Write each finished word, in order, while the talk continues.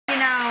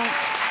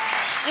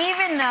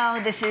Even though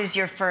this is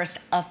your first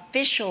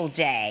official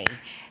day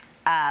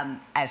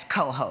as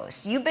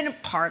co-host, you've been a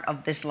part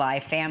of this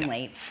live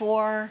family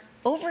for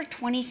over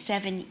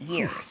 27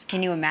 years.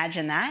 Can you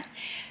imagine that?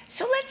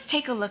 So let's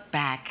take a look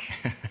back.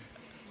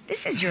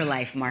 This is your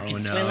life, Mark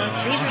Consuelos.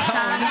 No. These are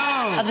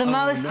some of the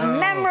most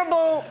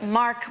memorable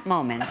Mark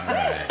moments.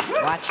 Right.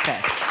 Watch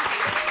this.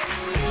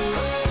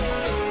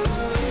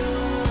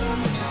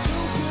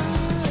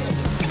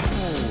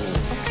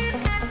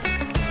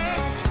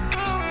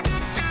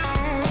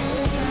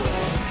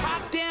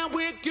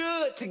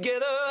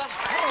 Together.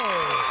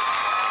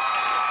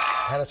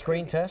 Had a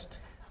screen test?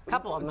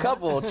 Couple,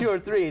 2 or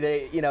 3.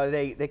 They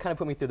kind of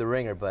put me through the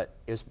ringer, but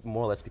it was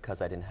more or less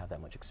because I didn't have that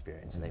much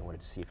experience, and they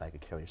wanted to see if I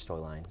could carry a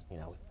storyline,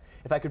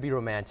 if I could be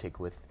romantic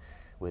with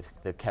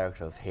the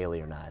character of Haley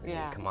or not. I mean,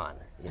 come on.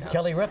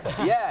 Kelly Ripa.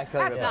 Yeah,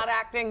 Kelly That's Ripa. not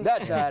acting.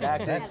 That's not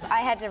acting. Yes,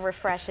 I had to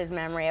refresh his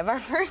memory of our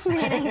first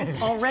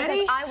meeting.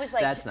 Already? I was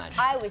like, That's not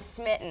I was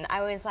smitten.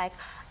 I was like,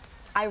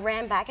 I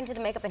ran back into the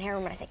makeup and hair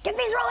room and I said, get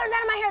these rollers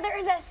out of my hair. There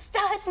is a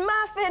stud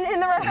muffin in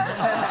the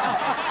rehearsal.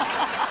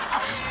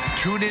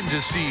 Tune in to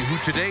see who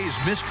today's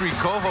mystery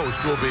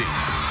co-host will be.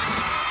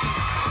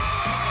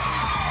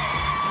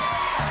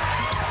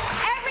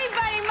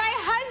 Everybody, my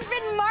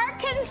husband,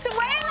 Mark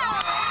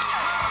Consuelos.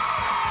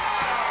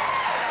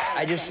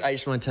 I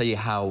just want to tell you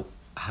how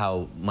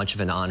much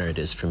of an honor it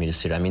is for me to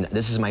sit. I mean,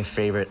 this is my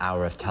favorite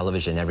hour of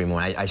television every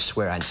morning. I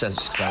swear, I said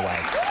this to my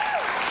wife.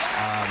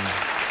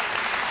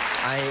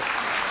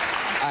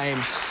 I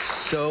am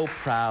so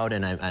proud,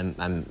 and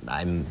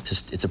I'm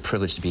just, it's a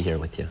privilege to be here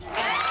with you.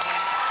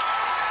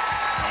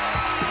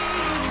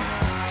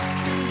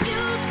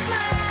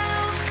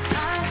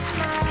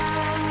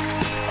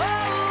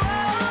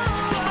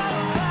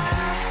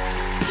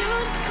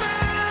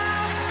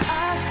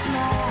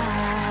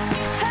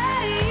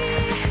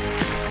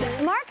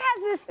 Mark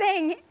has this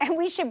thing, and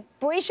we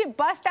should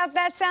bust out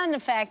that sound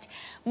effect.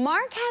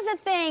 Mark has a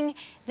thing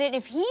that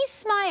if he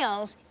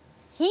smiles,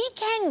 he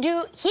can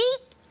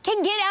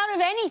get out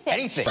of anything.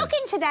 Anything. Look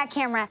into that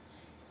camera.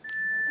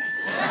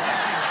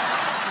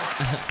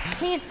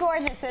 He's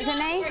gorgeous,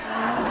 isn't he?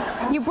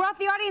 You brought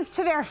the audience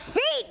to their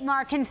feet,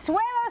 Mark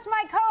Consuelos,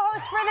 my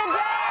co-host for the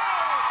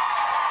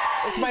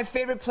day. It's my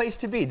favorite place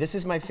to be. This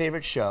is my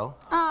favorite show.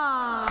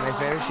 Aww. It's my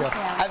favorite show.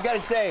 Yeah. I've got to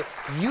say,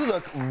 you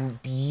look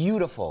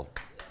beautiful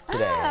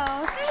today.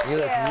 Oh, thank you. You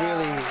look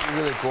really,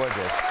 really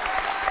gorgeous.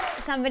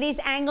 Somebody's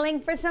angling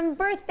for some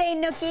birthday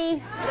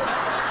nookie.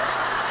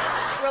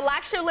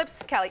 Relax your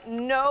lips, Kelly.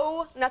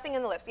 No, nothing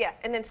in the lips. Yes,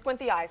 and then squint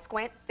the eyes.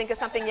 Squint. Think of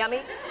something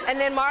yummy. And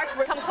then Mark,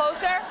 come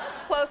closer,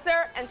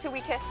 closer, until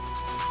we kiss.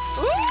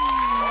 Woo!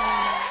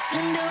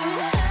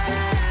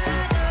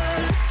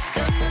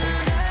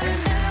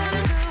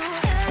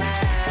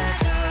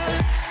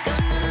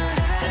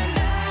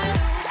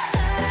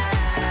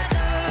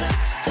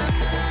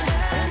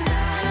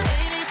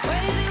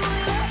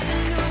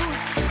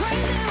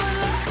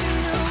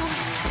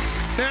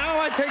 Now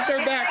I take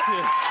their back to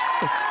you.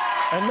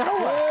 And now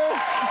what?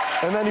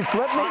 And then he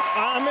flipped me?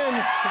 I'm in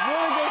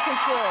really good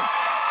control.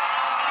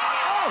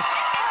 Oh!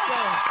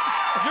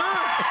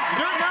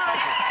 You're not.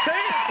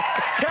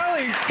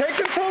 Kelly,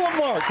 take control of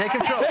Mark. Take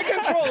control. Take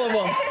control of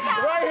him.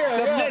 Right here.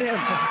 Submit him.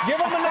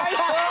 Give him a nice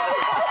roll.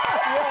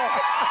 Yeah.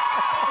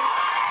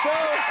 So,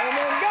 and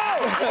then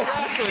go.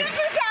 Exactly.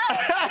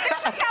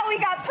 This is how we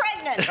got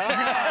pregnant.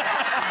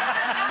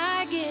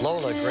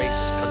 Lola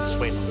Grace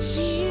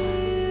Consuelos.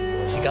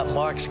 She got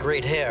Mark's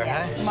great hair,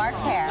 huh?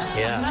 Mark's hair.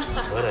 Yeah,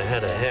 what a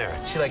head of hair.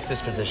 She likes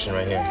this position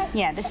right here.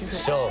 Yeah, this is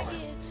what... So,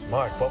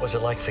 Mark, what was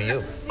it like for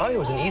you? Oh, it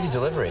was an easy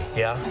delivery.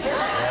 Yeah?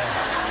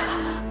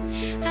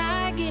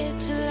 I get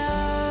to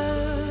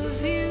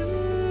love you.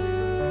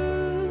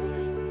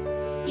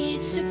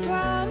 It's a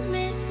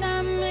promise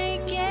I'm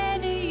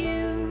making to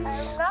you.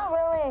 I'm not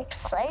really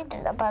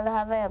excited about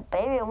having a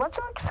baby. What's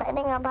so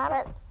exciting about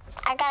it?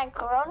 I got a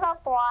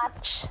grown-up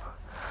watch.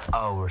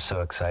 Oh, we're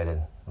so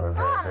excited. We're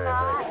very.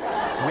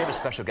 We have a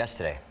special guest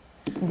today.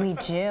 We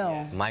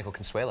do. Michael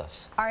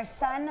Consuelos. Our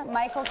son,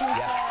 Michael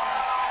Consuelos.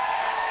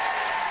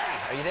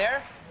 Are you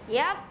there?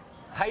 Yep.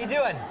 How you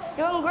doing?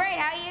 Doing great.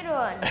 How you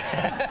doing?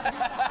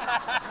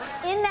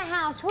 In the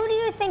house, who do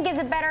you think is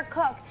a better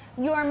cook?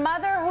 Your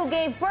mother who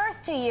gave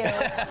birth to you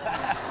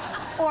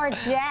or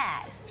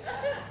Dad?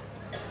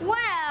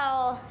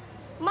 Well,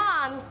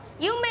 Mom,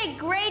 you make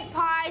great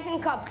pies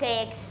and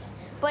cupcakes,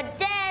 but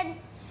Dad,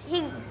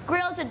 he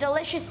grills a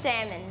delicious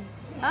salmon.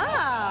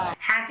 Oh.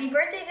 Happy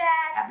birthday,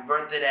 Dad. Happy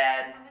birthday,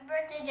 Dad. Happy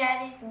birthday,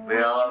 Daddy.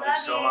 We all love you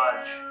so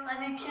much.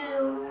 Love you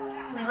too.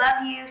 We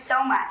love you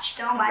so much,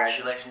 so much.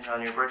 Congratulations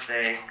on your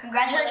birthday.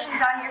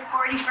 Congratulations on your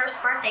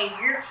 41st birthday.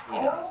 You're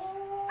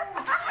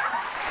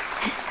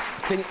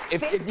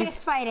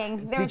Fist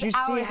fighting. There was Did you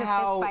hours see of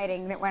how- fist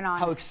fighting that went on.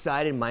 How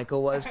excited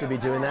Michael was to be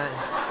doing that?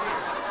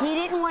 He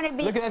didn't want to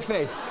be... Look at that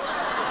face.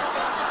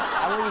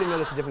 I want you to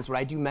notice the difference. When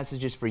I do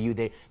messages for you,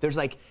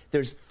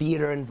 there's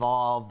theater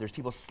involved, there's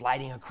people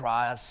sliding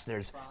across,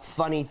 there's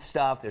funny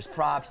stuff, there's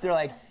props. They're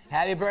like,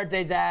 happy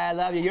birthday, Dad,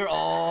 love you, you're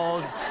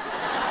old.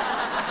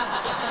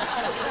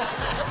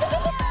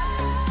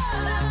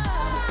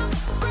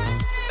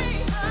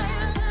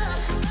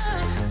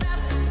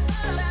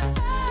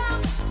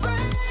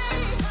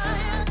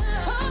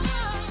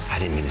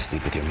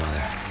 sleep with your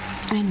mother.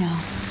 I know.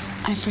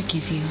 I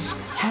forgive you.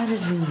 How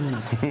did we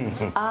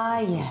meet? Ah,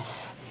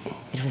 yes.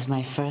 It was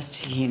my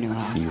first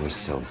funeral. You were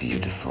so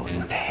beautiful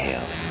and pale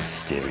and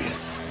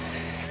mysterious.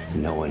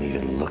 No one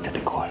even looked at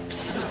the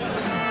corpse.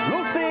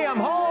 Lucy, I'm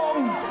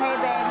home. Hey,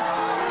 babe.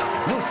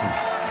 Lucy,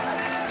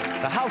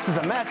 the house is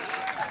a mess.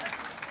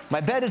 My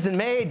bed isn't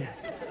made.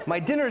 My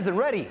dinner isn't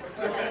ready.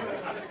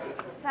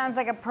 Sounds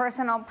like a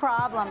personal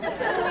problem.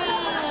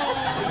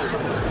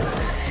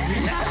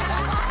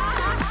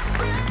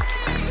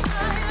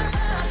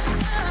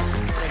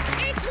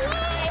 It's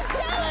live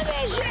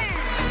television!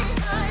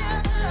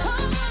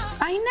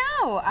 I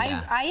know.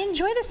 Yeah. I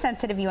enjoy the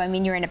sensitive you. I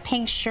mean, you're in a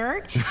pink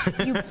shirt.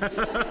 You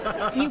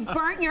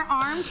burnt your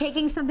arm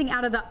taking something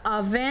out of the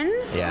oven.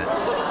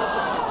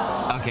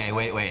 Yeah. Okay,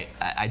 wait.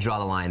 I draw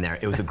the line there.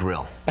 It was a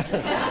grill.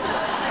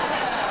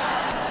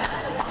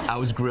 I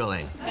was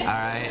grilling, all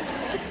right?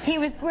 He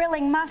was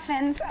grilling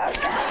muffins.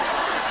 Okay.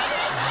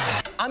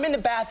 I'm in the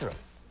bathroom,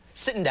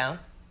 sitting down.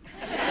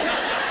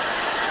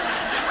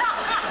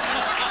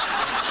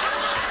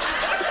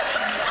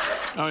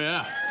 Oh,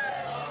 yeah.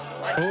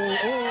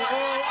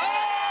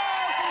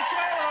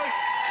 Consuelos.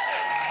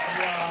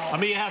 I'll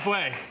meet you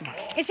halfway.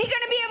 Is he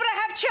going to be able to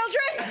have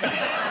children?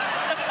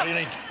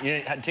 You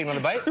didn't take another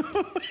bite?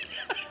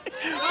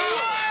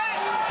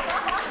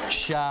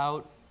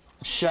 Shout,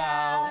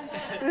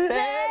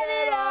 let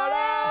it all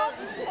out.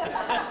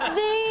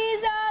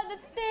 These are the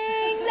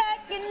things I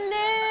can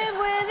live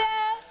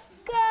without.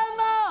 Come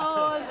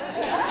on.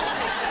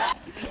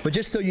 But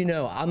just so you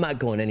know, I'm not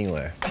going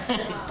anywhere.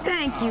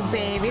 Thank you,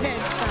 baby.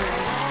 That's so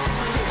nice.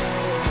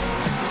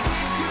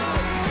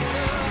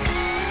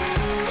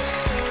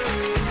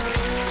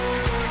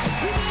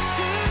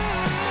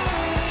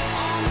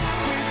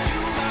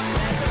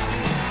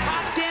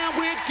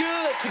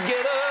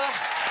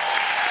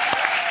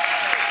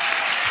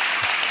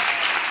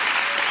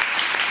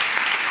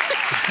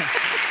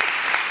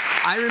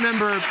 I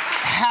remember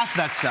half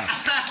that stuff.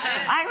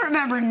 I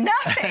remember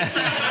nothing.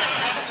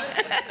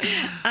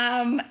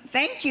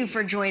 Thank you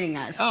for joining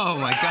us. Oh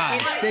my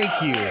God,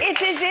 thank you.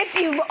 It's as if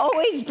you've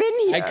always been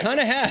here. I kind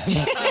of have.